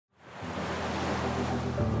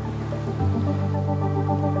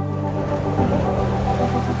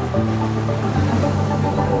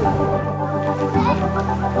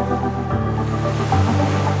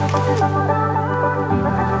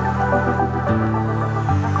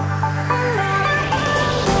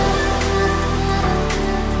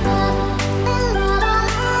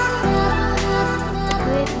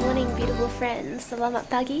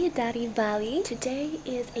Selamat pagi dari Bali. Today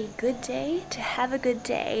is a good day to have a good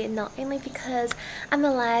day, not only because I'm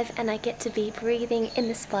alive and I get to be breathing in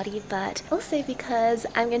this body, but also because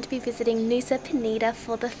I'm going to be visiting Nusa Penida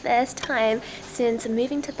for the first time since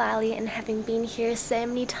moving to Bali and having been here so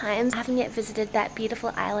many times. I haven't yet visited that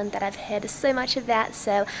beautiful island that I've heard so much about,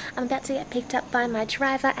 so I'm about to get picked up by my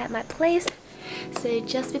driver at my place. So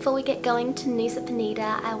just before we get going to Nusa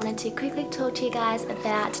Penida, I wanted to quickly talk to you guys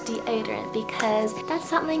about deodorant because that's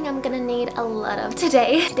something I'm gonna need a lot of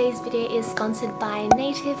today. Today's video is sponsored by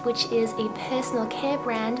Native, which is a personal care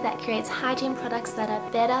brand that creates hygiene products that are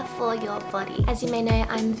better for your body. As you may know,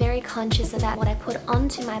 I'm very conscious about what I put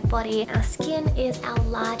onto my body. Our skin is our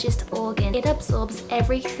largest organ. It absorbs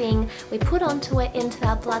everything we put onto it into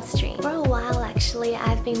our bloodstream. For a while actually,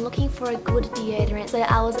 I've been looking for a good deodorant, so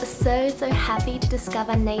I was so happy to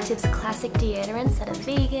discover Native's classic deodorants that are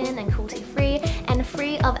vegan and cruelty-free and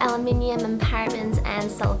free of aluminium and parabens and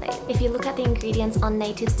sulfate. If you look at the ingredients on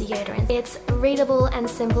Native's deodorant, it's readable and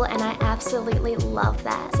simple, and I absolutely love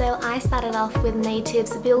that. So I started off with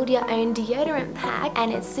Native's Build Your Own Deodorant Pack,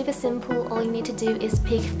 and it's super simple. All you need to do is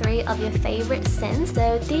pick 3 of your favorite scents.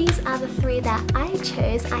 So these are the 3 that I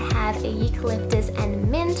chose. I have a eucalyptus and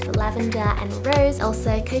mint, lavender and rose,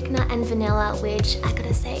 also coconut and vanilla, which I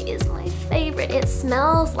gotta say is my favorite. It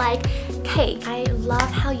smells like cake. I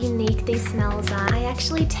love how unique these smells are. I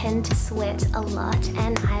actually tend to sweat a lot,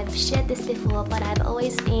 and I've shared this before, but I've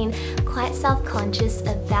always been quite self-conscious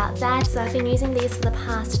about that. So I've been using these for the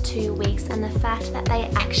past 2 weeks, and the fact that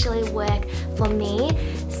they actually work for me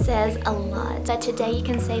says a lot. So today you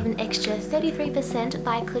can save an extra 33%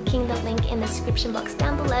 by clicking the link in the description box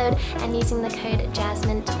down below and using the code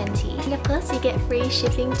JASMINE20. And of course you get free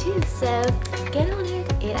shipping too, so get on it.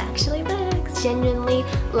 It actually works. Genuinely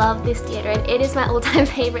love this deodorant. It is my all-time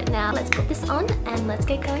favorite now. Let's put this on and let's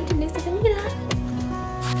get going to Nusa Penida.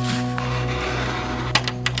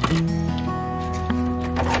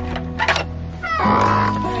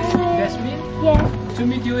 Jasmine? Yes. To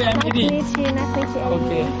meet you, I'm Nice to Eddie. meet you. Nice to meet you.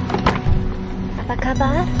 Okay. Apa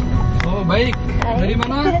kabar? Oh, baik. Hai. Dari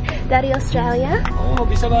mana? Dari Australia. Oh,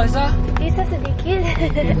 bisa bahasa? Bisa sedikit.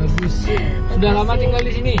 Bagus. Sudah lama tinggal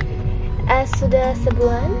di sini? Sudah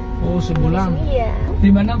sebulan. Oh, sebulan. Iya. Di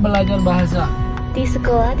mana belajar bahasa? Di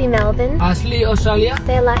sekolah di Melbourne. Asli Australia?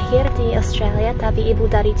 Saya lahir di Australia, tapi ibu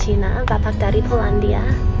dari Cina, bapak dari Polandia.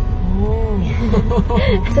 Oh.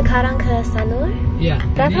 Sekarang ke Sanur. Ya.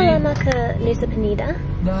 Berapa Jadi, lama ke Nusa Penida?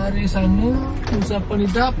 dari Sanur, Nusa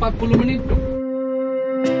Penida 40 menit.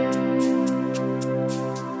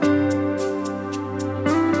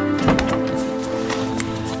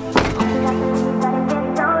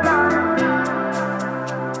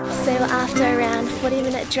 After around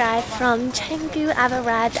 40-minute drive from Canggu, I've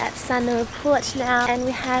arrived at Sanur Port now, and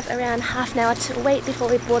we have around half an hour to wait before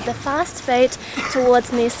we board the fast boat towards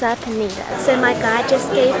Nusa Penida. So my guide just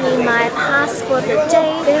gave me my pass for the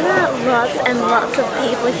day. There are lots and lots of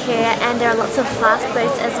people here, and there are lots of fast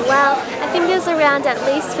boats as well. I think there's around at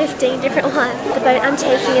least 15 different ones. The boat I'm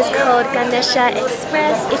taking is called Ganesha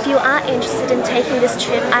Express. If you are interested in taking this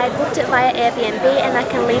trip, I booked it via Airbnb, and I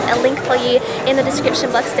can leave a link for you in the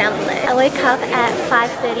description box down below. I woke up at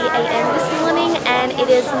 5:30 AM this morning, and it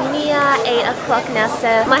is near 8 o'clock now,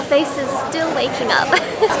 so my face is still waking up.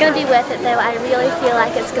 It's going to be worth it though. I really feel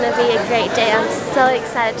like it's going to be a great day. I'm so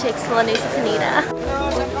excited to explore Nusa Penida.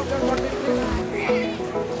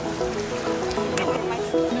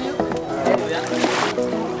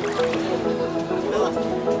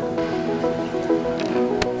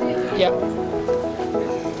 Ya.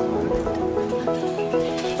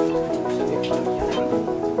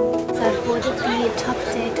 So I've boarded the top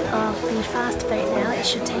deck of the fast boat now. It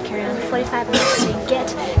should take around 45 minutes to get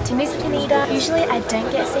to Nusa Penida. Usually I don't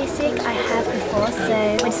get seasick. I have before, so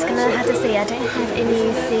we're just gonna have to see. I don't have any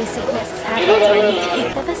seasickness habits or anything.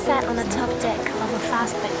 I've never sat on the top deck of a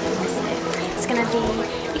fast boat before, so it's gonna be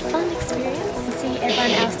a fun experience. See everyone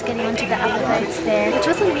else getting onto the other boats there, which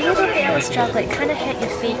was a little bit of a struggle. It kind of hurt your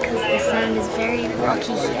feet because the sand is very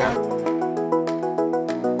rocky here.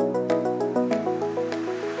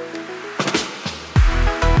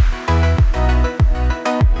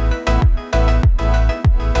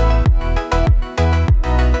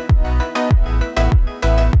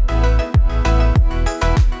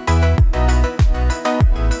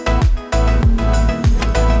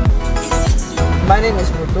 My name is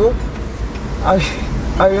Mutu.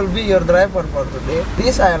 I will be your driver for today.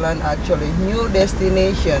 This island actually new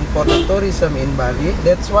destination for the tourism in Bali.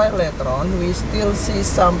 That's why later on we still see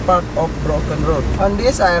some part of broken road. On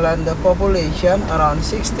this island, the population around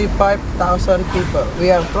 65,000 people.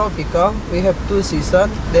 We are tropical. We have two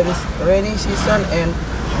seasons. There is rainy season and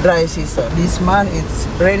dry season. This month it's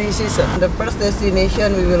rainy season. The first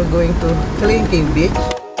destination we will going to Kelingking Beach.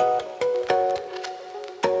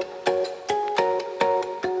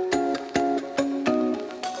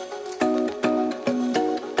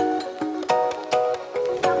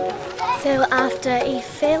 So after a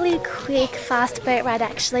fairly quick fast boat ride,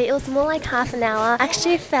 actually it was more like half an hour, I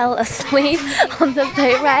actually fell asleep on the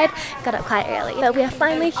boat ride, got up quite early. But we are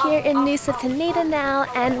finally here in Nusa Penida now,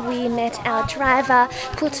 and we met our driver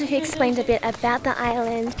Putu, who explained a bit about the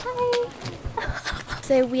island. Hi.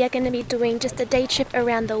 So we are going to be doing just a day trip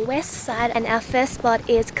around the west side, and our first spot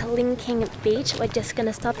is Kelingking Beach. We're just going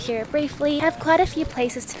to stop here briefly. Have quite a few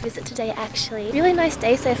places to visit today actually. Really nice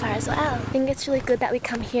day so far as well. I think it's really good that we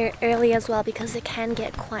come here early as well, because it can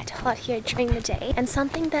get quite hot here during the day. And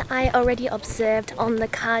something that I already observed on the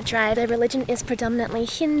car drive, the religion is predominantly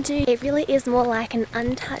Hindu. It really is more like an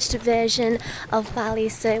untouched version of Bali.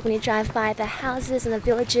 So when you drive by the houses and the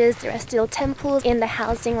villages, there are still temples in the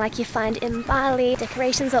housing like you find in Bali.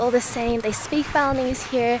 Decorations are all the same. They speak Balinese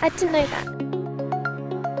here. I didn't know that.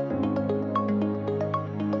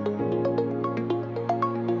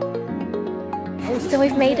 So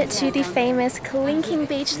we've made it to the famous Kelingking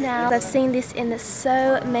Beach now. I've seen this in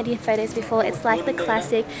so many photos before. It's like the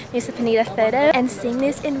classic Nusa Penida photo, and seeing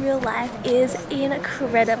this in real life is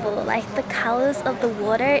incredible. Like the colors of the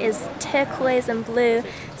water is turquoise and blue,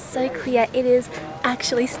 so clear. It is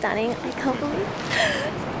actually stunning. I can't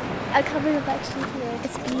believe I'm actually here.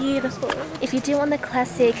 It's beautiful. If you do want the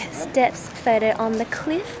classic steps photo on the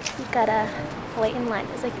cliff, you gotta wait in line.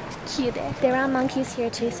 There's like a queue there. There are monkeys here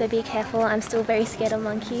too, so be careful. I'm still very scared of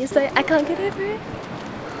monkeys, so I can't get over it.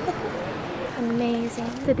 Amazing.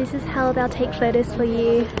 So this is how they'll take photos for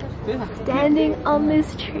you. Standing on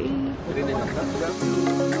this tree.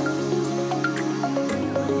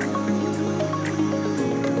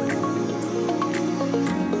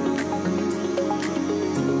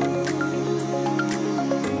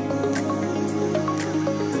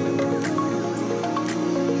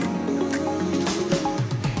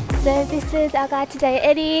 So this is our guide today,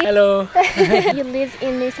 Eddie. Hello. You live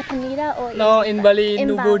in Nusa Penida or No, in Bali, in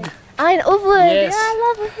Ubud. Ah, in Ubud. Yes. Yeah, I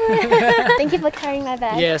love Ubud. Thank you for carrying my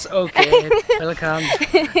bag. Yes, okay. Welcome.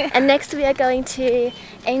 And next we are going to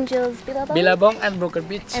Angel's Billabong. Billabong and Broken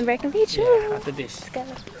Beach. And Broken Beach. Yeah, after this.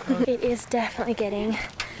 Let's go. It is definitely getting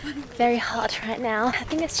very hot right now. I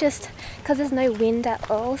think it's just because there's no wind at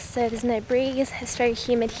all, so there's no breeze. It's very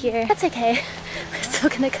humid here. That's okay. We're still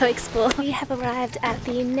gonna go explore. We have arrived at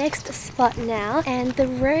the next spot now, and the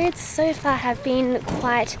roads so far have been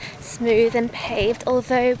quite smooth and paved,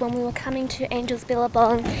 although when we were coming to Angel's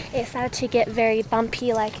Billabong it started to get very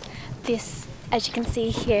bumpy like this, as you can see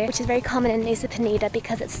here, which is very common in Nusa Penida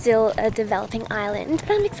because it's still a developing island.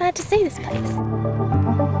 But I'm excited to see this place.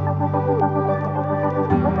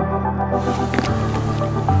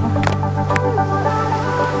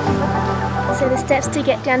 So the steps to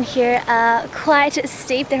get down here are quite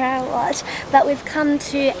steep, there are a lot, but we've come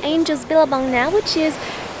to Angel's Billabong now, which is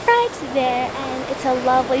right there, and it's a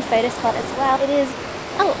lovely photo spot as well. It is,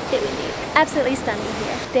 oh, a bit windy, absolutely stunning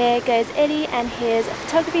here. There goes Eddie and his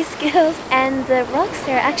photography skills, and the rocks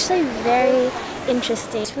are actually very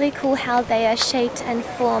interesting. It's really cool how they are shaped and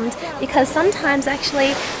formed, because sometimes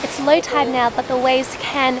actually it's low tide now, but the waves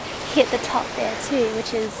can hit the top there too,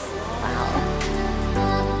 which is wow.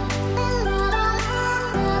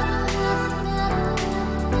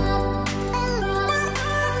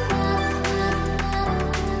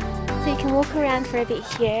 So you can walk around for a bit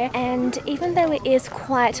here, and even though it is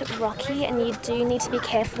quite rocky and you do need to be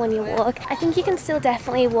careful when you walk, I think you can still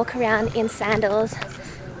definitely walk around in sandals.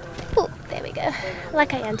 Oh, there we go,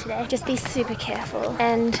 like I am today. Just be super careful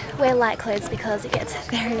and wear light clothes because it gets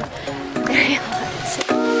very, very hot.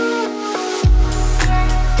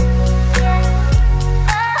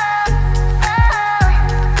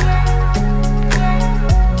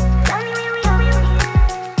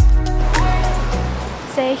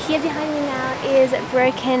 So here behind me now is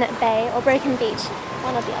Broken Bay, or Broken Beach,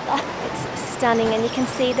 one or the other. It's stunning, and you can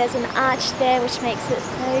see there's an arch there which makes it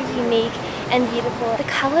so unique and beautiful. The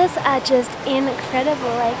colours are just incredible,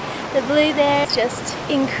 like the blue there, it's just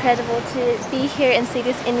incredible to be here and see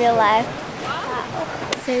this in real life. Wow,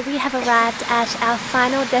 So we have arrived at our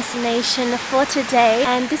final destination for today,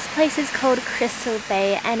 and this place is called Crystal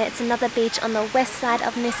Bay, and it's another beach on the west side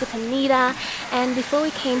of Nusa Penida. And before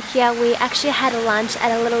we came here, we actually had lunch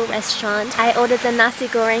at a little restaurant. I ordered the nasi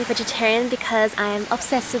goreng vegetarian because I am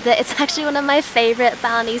obsessed with it. It's actually one of my favorite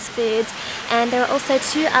Balinese foods. And there were also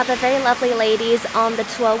two other very lovely ladies on the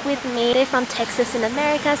tour with me. They're from Texas in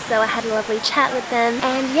America, so I had a lovely chat with them.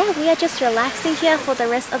 And yeah, we are just relaxing here for the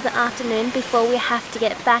rest of the afternoon before we have to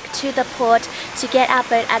get back to the port to get our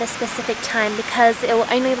boat at a specific time, because it will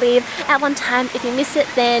only leave at one time. If you miss it,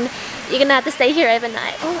 then you're gonna have to stay here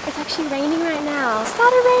overnight. Oh, it's actually raining right now. It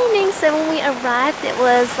started raining, so when we arrived it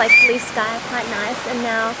was like blue sky, quite nice, and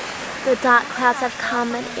now the dark clouds have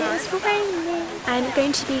come and it is raining. I'm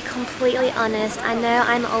going to be completely honest. I know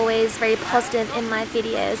I'm always very positive in my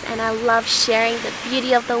videos and I love sharing the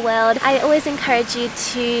beauty of the world. I always encourage you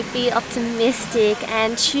to be optimistic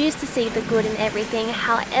and choose to see the good in everything.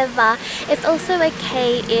 However, it's also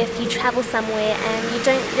okay if you travel somewhere and you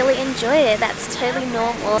don't really enjoy it. That's totally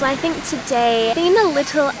normal. So I think today been a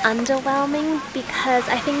little underwhelming because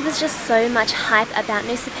I think there's just so much hype about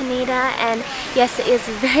Nusa Penida, and yes, it is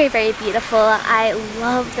very, very beautiful. I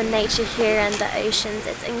love the nature here and the oceans.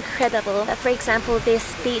 It's incredible. For example,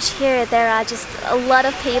 this beach here, there are just a lot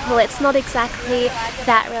of people. It's not exactly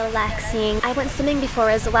that relaxing. I went swimming before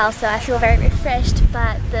as well, so I feel very refreshed,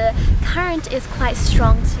 but the current is quite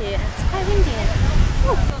strong too. It's quite windy.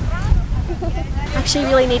 Actually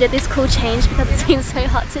really needed this cool change because it's been so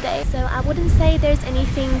hot today. So I wouldn't say there's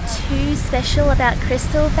anything too special about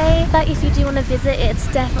Crystal Bay, but if you do want to visit, it's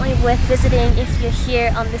definitely worth visiting if you're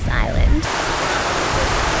here on this island.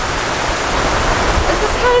 This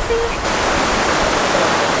is crazy.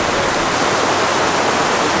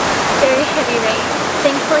 Very heavy rain.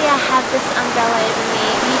 Thankfully I have this umbrella over me.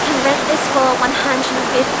 You can rent this for 150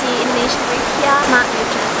 Indonesian rupiah. Smart move,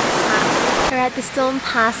 Jasmine, smart move. Alright, the storm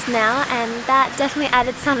passed now, and that definitely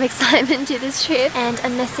added some excitement to this trip. And a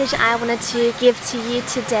message I wanted to give to you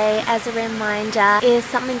today as a reminder is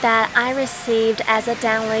something that I received as a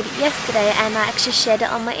download yesterday, and I actually shared it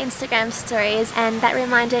on my Instagram stories. And that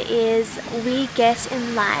reminder is, we get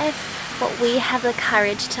in life what we have the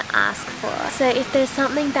courage to ask for. So if there's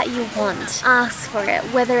something that you want, ask for it.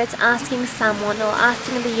 Whether it's asking someone or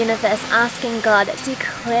asking the universe, asking God,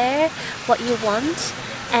 declare what you want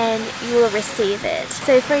and you will receive it.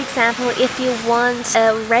 So for example, if you want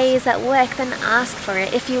a raise at work, then ask for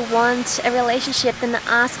it. If you want a relationship, then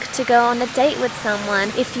ask to go on a date with someone.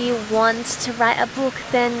 If you want to write a book,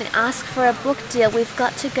 then ask for a book deal. We've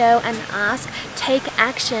got to go and ask, take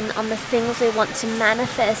action on the things we want to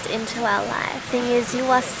manifest into our life. The thing is, you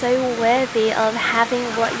are so worthy of having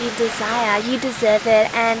what you desire. You deserve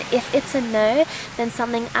it, and if it's a no, then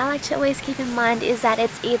something I like to always keep in mind is that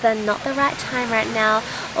it's either not the right time right now,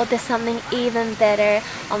 or there's something even better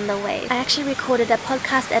on the way. I actually recorded a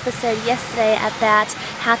podcast episode yesterday about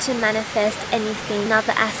how to manifest anything.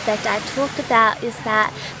 Another aspect I talked about is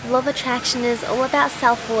that law of attraction is all about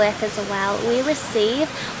self-worth as well. We receive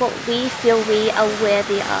what we feel we are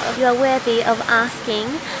worthy of. You are worthy of asking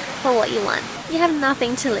for what you want. You have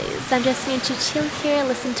nothing to lose. I'm just going to chill here,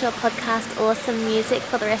 listen to a podcast or some music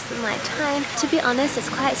for the rest of my time. To be honest, it's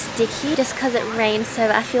quite sticky just because it rains, so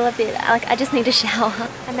I feel a bit like I just need a shower.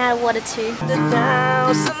 I'm out of water too. The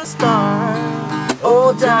thousand stars,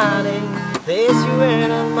 oh darling, place you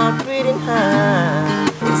in my breathing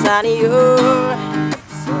heart. Inside of your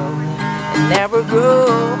soul, it never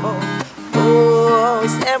grows. Oh,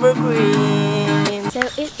 it's evergreen. So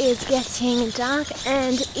it is getting dark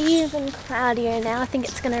and even cloudier now. I think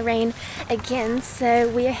it's going to rain again, so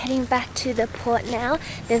we are heading back to the port now.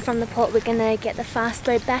 Then from the port we're going to get the fast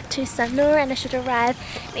boat back to Sanur, and I should arrive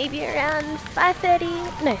maybe around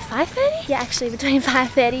 5:30. No, 5:30? Yeah, actually between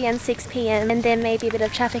 5:30 and 6 p.m. And then maybe a bit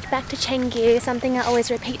of traffic back to Canggu. Something I always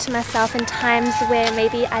repeat to myself in times where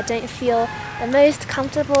maybe I don't feel the most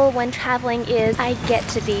comfortable when traveling is I get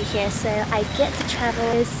to be here, so I get to travel.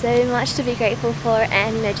 There's so much to be grateful for,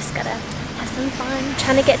 and you know, just gotta have some fun.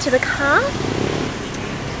 Trying to get to the car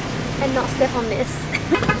and not step on this.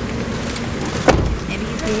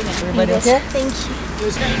 Everybody okay? Thank you.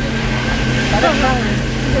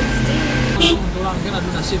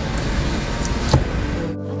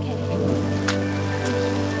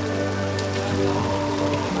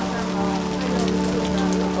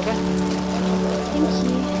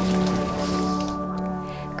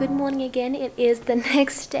 good morning again. It is the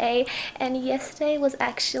next day, and yesterday was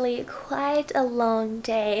actually quite a long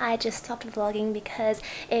day. I just stopped vlogging because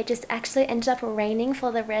it just actually ended up raining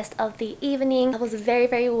for the rest of the evening. I was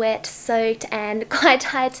very wet, soaked, and quite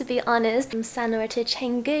tired, to be honest. From Sanur to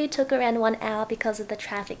Canggu took around 1 hour because of the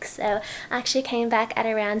traffic, so I actually came back at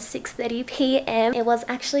around 6:30 p.m. It was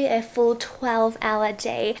actually a full 12-hour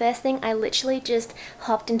day. First thing, I literally just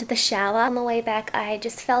hopped into the shower. On the way back, I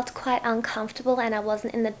just felt quite uncomfortable and I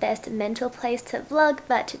wasn't in the best mental place to vlog,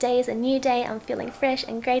 but today is a new day. I'm feeling fresh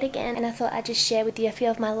and great again, and I thought I'd just share with you a few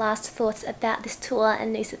of my last thoughts about this tour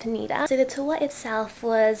in Nusa Penida. So the tour itself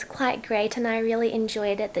was quite great and I really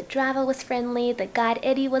enjoyed it. The driver was friendly, the guide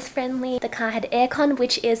Eddie was friendly, the car had aircon,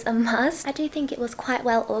 which is a must. I do think it was quite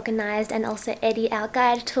well organized, and also Eddie, our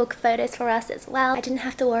guide, took photos for us as well. I didn't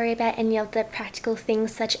have to worry about any of the practical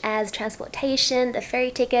things such as transportation, the ferry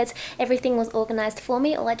tickets. Everything was organized for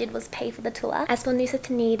me. All I did was pay for the tour. As for Nusa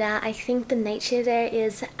Penida, I think the nature there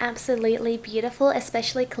is absolutely beautiful,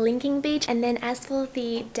 especially Kelingking Beach. And then as for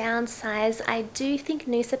the downsides, I do think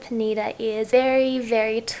Nusa Penida is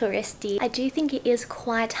very touristy. I do think it is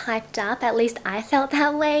quite hyped up, at least I felt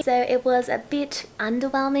that way, so it was a bit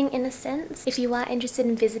underwhelming in a sense. If you are interested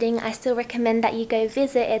in visiting, I still recommend that you go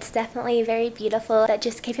visit. It's definitely very beautiful, but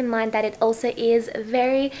just keep in mind that it also is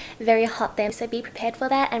very hot there, so be prepared for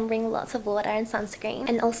that and bring lots of water and sunscreen.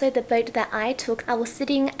 And also the boat that I took, I was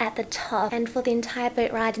sitting at the top, and for the entire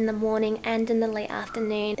boat ride in the morning and in the late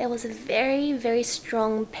afternoon, there was a very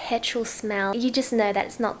strong petrol smell. You just know that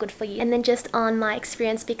it's not good for you. And then just on my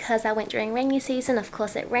experience, because I went during rainy season, of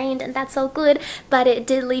course it rained and that's all good, but it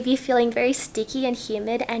did leave you feeling very sticky and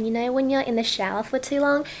humid. And you know when you're in the shower for too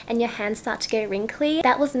long and your hands start to go wrinkly?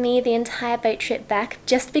 That was me the entire boat trip back,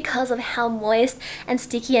 just because of how moist and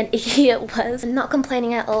sticky and icky it was. I'm not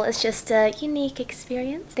complaining at all, it's just a unique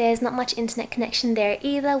experience. There's not much internet connection there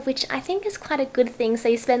either, which I think is quite a good thing, so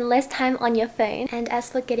you spend less time on your phone. And as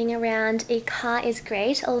for getting around, a car is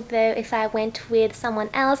great, although if I went with someone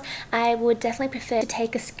else, I would definitely prefer to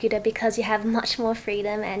take a scooter because you have much more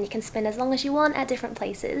freedom and you can spend as long as you want at different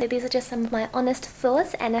places. So these are just some of my honest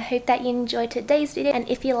thoughts, and I hope that you enjoyed today's video, and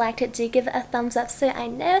if you liked it, do give it a thumbs up so I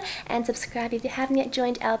know, and subscribe if you haven't yet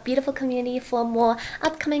joined our beautiful community for more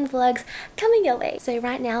upcoming vlogs coming your way. So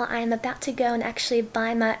right now I'm about to go and actually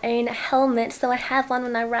buy my own helmet, so I have one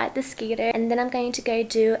when I ride the scooter, and then I'm going to go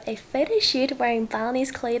do a photo shoot wearing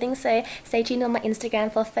Balinese clothing, so stay tuned on my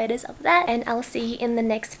Instagram for photos of that, and I'll see you in the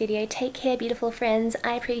next video. Take care, beautiful friends.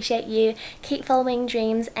 I appreciate you. Keep following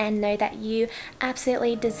dreams and know that you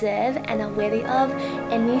absolutely deserve and are worthy of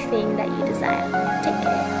anything that you desire. Take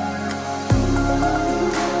care.